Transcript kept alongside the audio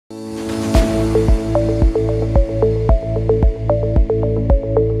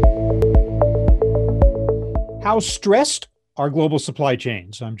How stressed are global supply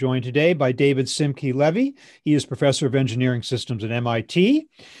chains? I'm joined today by David Simchi-Levi. He is professor of engineering systems at MIT.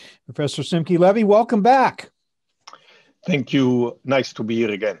 Professor Simchi-Levi, welcome back. Thank you. Nice to be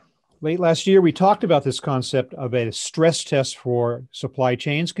here again. Late last year, we talked about this concept of a stress test for supply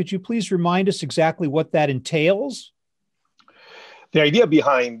chains. Could you please remind us exactly what that entails? The idea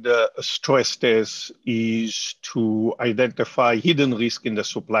behind a stress test is to identify hidden risk in the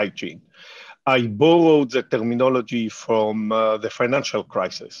supply chain. I borrowed the terminology from the financial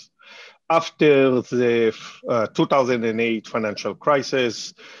crisis. After the 2008 financial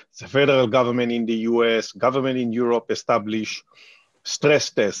crisis, the federal government in the US, government in Europe established stress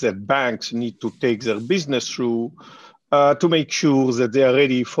tests that banks need to take their business through to make sure that they are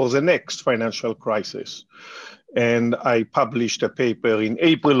ready for the next financial crisis. And I published a paper in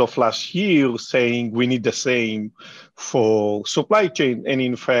April of last year saying we need the same for supply chain. And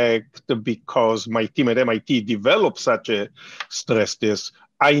in fact, because my team at MIT developed such a stress test,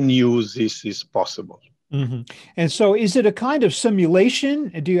 I knew this is possible. Mm-hmm. And so is it a kind of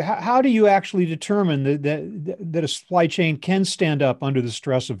simulation? How do you actually determine that a supply chain can stand up under the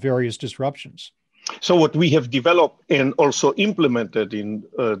stress of various disruptions? So what we have developed and also implemented in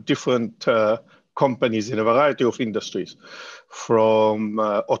different companies in a variety of industries, from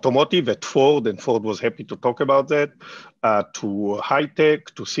automotive at Ford, and Ford was happy to talk about that, to high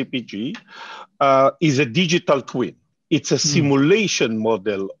tech, to CPG, is a digital twin. It's a simulation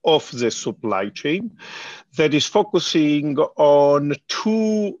model of the supply chain that is focusing on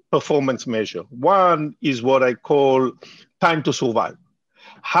two performance measures. One is what I call time to survive.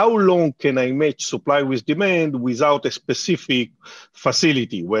 How long can I match supply with demand without a specific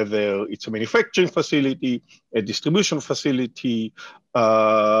facility, whether it's a manufacturing facility, a distribution facility,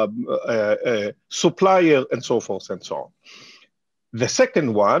 a supplier, and so forth and so on. The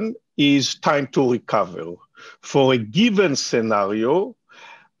second one is time to recover. For a given scenario,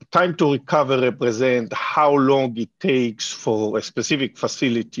 time to recover represents how long it takes for a specific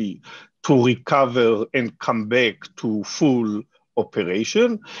facility to recover and come back to full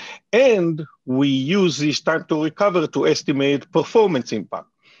operation. And we use this time to recover to estimate performance impact,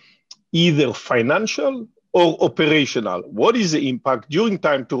 either financial or operational. What is the impact during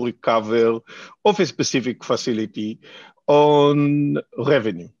time to recover of a specific facility on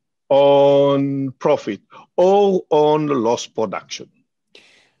revenue, on profit, or on lost production?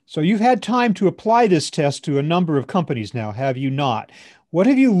 So you've had time to apply this test to a number of companies now, have you not? What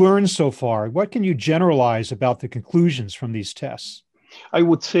have you learned so far? What can you generalize about the conclusions from these tests? I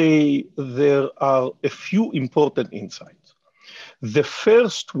would say there are a few important insights. The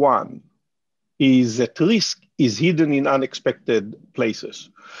first one is that risk is hidden in unexpected places.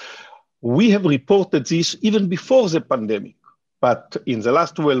 We have reported this even before the pandemic, but in the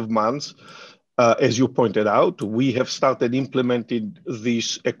last 12 months, as you pointed out, we have started implementing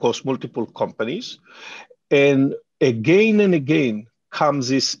this across multiple companies. And again, comes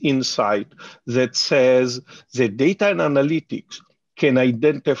this insight that says the data and analytics can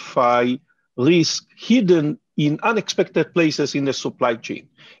identify risk hidden in unexpected places in the supply chain.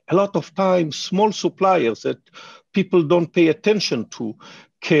 A lot of times, small suppliers that people don't pay attention to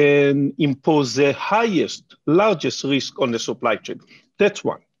can impose the largest risk on the supply chain. That's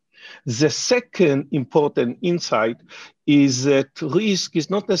one. The second important insight is that risk is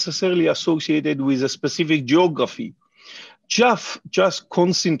not necessarily associated with a specific geography. Just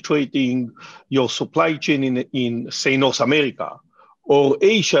concentrating your supply chain in, say, North America or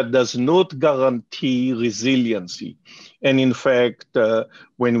Asia does not guarantee resiliency. And in fact,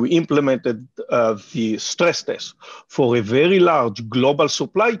 when we implemented the stress test for a very large global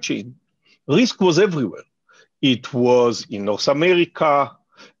supply chain, risk was everywhere. It was in North America,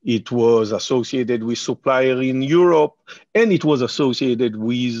 it was associated with suppliers in Europe, and it was associated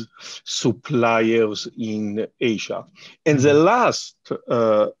with suppliers in Asia. And the last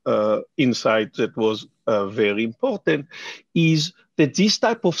insight that was very important is that this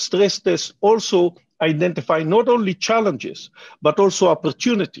type of stress tests also identify not only challenges, but also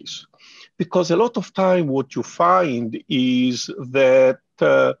opportunities. Because a lot of time what you find is that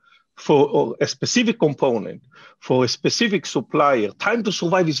for a specific component, for a specific supplier, time to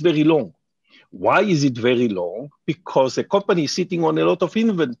survive is very long. Why is it very long? Because the company is sitting on a lot of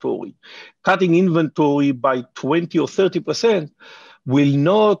inventory. Cutting inventory by 20 or 30% will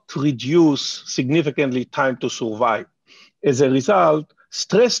not reduce significantly time to survive. As a result,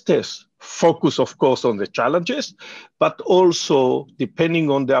 stress tests focus, of course, on the challenges, but also, depending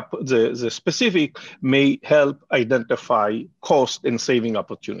on the specific, may help identify cost and saving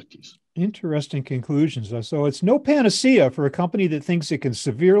opportunities. Interesting conclusions. So it's no panacea for a company that thinks it can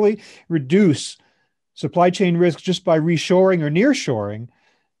severely reduce supply chain risks just by reshoring or nearshoring,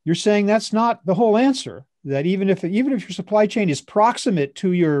 you're saying that's not the whole answer. That even if your supply chain is proximate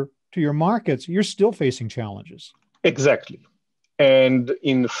to your markets, you're still facing challenges. Exactly. And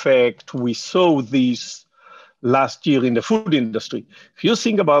in fact, we saw this last year in the food industry. If you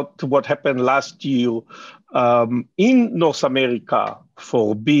think about what happened last year in North America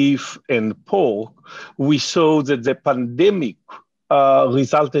for beef and pork, we saw that the pandemic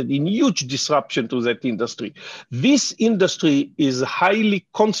resulted in huge disruption to that industry. This industry is highly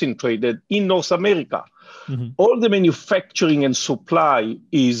concentrated in North America. Mm-hmm. All the manufacturing and supply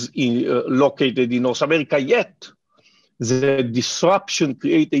is located in North America, yet the disruption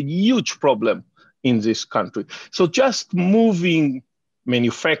created a huge problem in this country. So just moving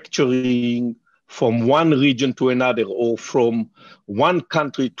manufacturing from one region to another or from one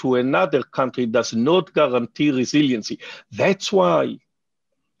country to another country does not guarantee resiliency. That's why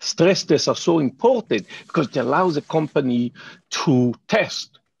stress tests are so important, because it allows a company to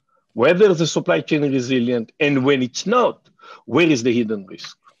test whether the supply chain is resilient, and when it's not, where is the hidden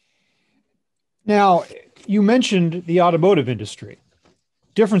risk? Now, you mentioned the automotive industry.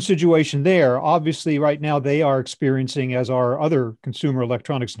 Different situation there. Obviously, right now they are experiencing, as are other consumer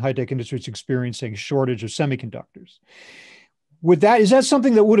electronics and high-tech industries, experiencing shortage of semiconductors. Is that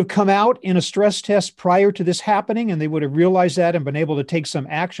something that would have come out in a stress test prior to this happening, and they would have realized that and been able to take some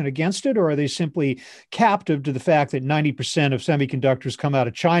action against it? Or are they simply captive to the fact that 90% of semiconductors come out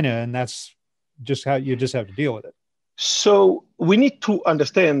of China, and that's just how you just have to deal with it? So we need to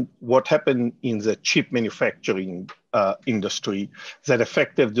understand what happened in the chip manufacturing industry that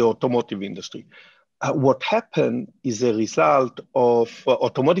affected the automotive industry. What happened is a result of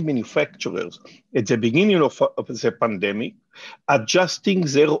automotive manufacturers at the beginning of the pandemic adjusting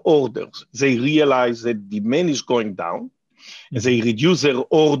their orders. They realized that demand is going down. They reduce their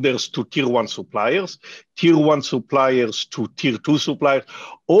orders to tier one suppliers to tier two suppliers,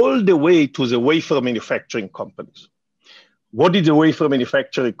 all the way to the wafer manufacturing companies. What did the wafer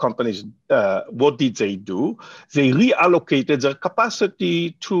manufacturing companies, what did they do? They reallocated their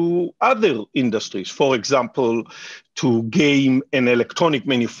capacity to other industries, for example, to game and electronic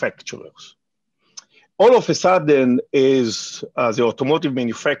manufacturers. All of a sudden, as the automotive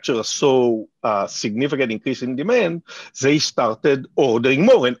manufacturers saw a significant increase in demand, they started ordering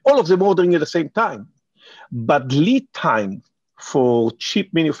more, and all of them ordering at the same time. But lead time for chip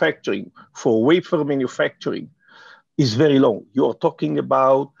manufacturing, for wafer manufacturing, is very long. You're talking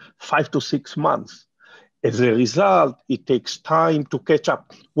about 5 to 6 months. As a result, it takes time to catch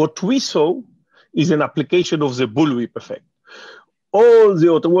up. What we saw is an application of the bullwhip effect. All the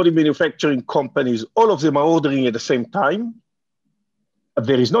automotive manufacturing companies, all of them are ordering at the same time.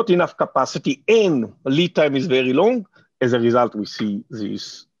 There is not enough capacity and lead time is very long. As a result, we see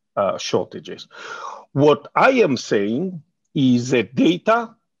these shortages. What I am saying is that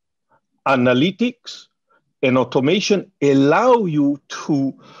data, analytics, and automation allow you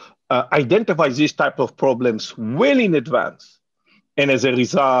to identify these type of problems well in advance, and as a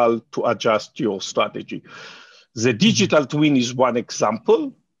result, to adjust your strategy. The digital twin is one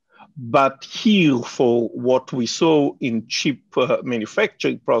example, but here, for what we saw in chip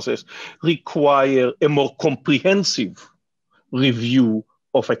manufacturing process, require a more comprehensive review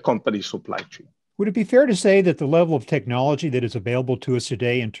of a company's supply chain. Would it be fair to say that the level of technology that is available to us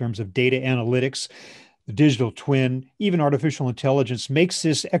today in terms of data analytics, the digital twin, even artificial intelligence, makes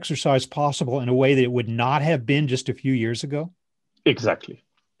this exercise possible in a way that it would not have been just a few years ago? Exactly.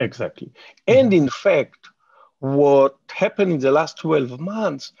 And in fact, what happened in the last 12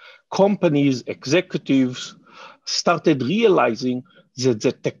 months, companies, executives started realizing that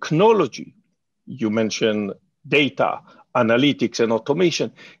the technology, you mentioned data, analytics, and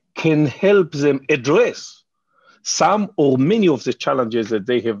automation, can help them address some or many of the challenges that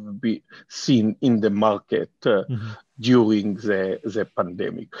they have seen in the market during the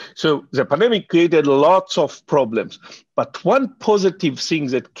pandemic. So the pandemic created lots of problems, but one positive thing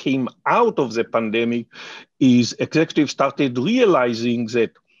that came out of the pandemic is executives started realizing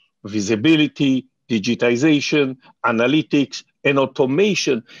that visibility, digitization, analytics, and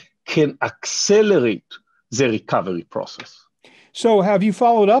automation can accelerate the recovery process. So have you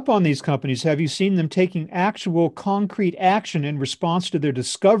followed up on these companies? Have you seen them taking actual concrete action in response to their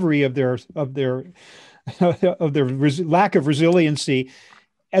discovery of their lack of resiliency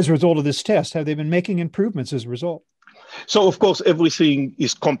as a result of this test? Have they been making improvements as a result? So, of course, everything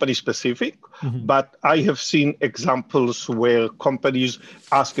is company specific, but I have seen examples where companies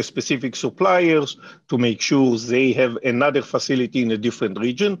ask specific suppliers to make sure they have another facility in a different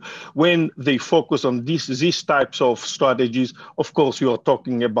region. When they focus on these types of strategies, of course, you are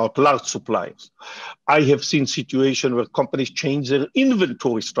talking about large suppliers. I have seen situations where companies change their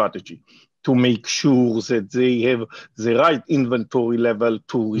inventory strategy to make sure that they have the right inventory level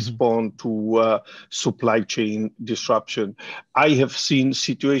to respond to supply chain disruption. I have seen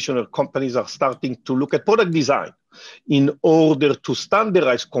situations where companies are starting to look at product design in order to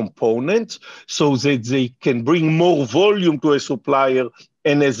standardize components so that they can bring more volume to a supplier,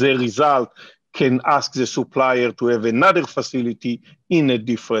 and as a result, can ask the supplier to have another facility in a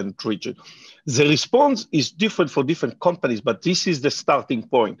different region. The response is different for different companies, but this is the starting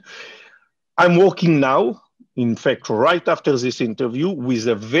point. I'm working now, in fact, right after this interview, with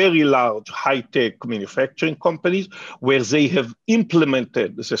a very large high-tech manufacturing companies where they have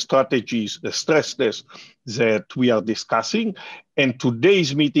implemented the strategies, the stress tests that we are discussing. And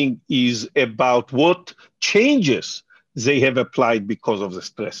today's meeting is about what changes they have applied because of the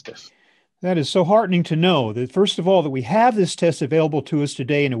stress test. That is so heartening to know that, first of all, that we have this test available to us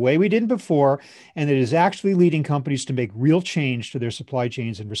today in a way we didn't before, and that it is actually leading companies to make real change to their supply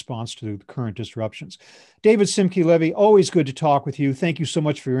chains in response to the current disruptions. David Simchi-Levi, always good to talk with you. Thank you so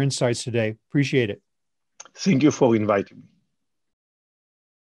much for your insights today. Appreciate it. Thank you for inviting me.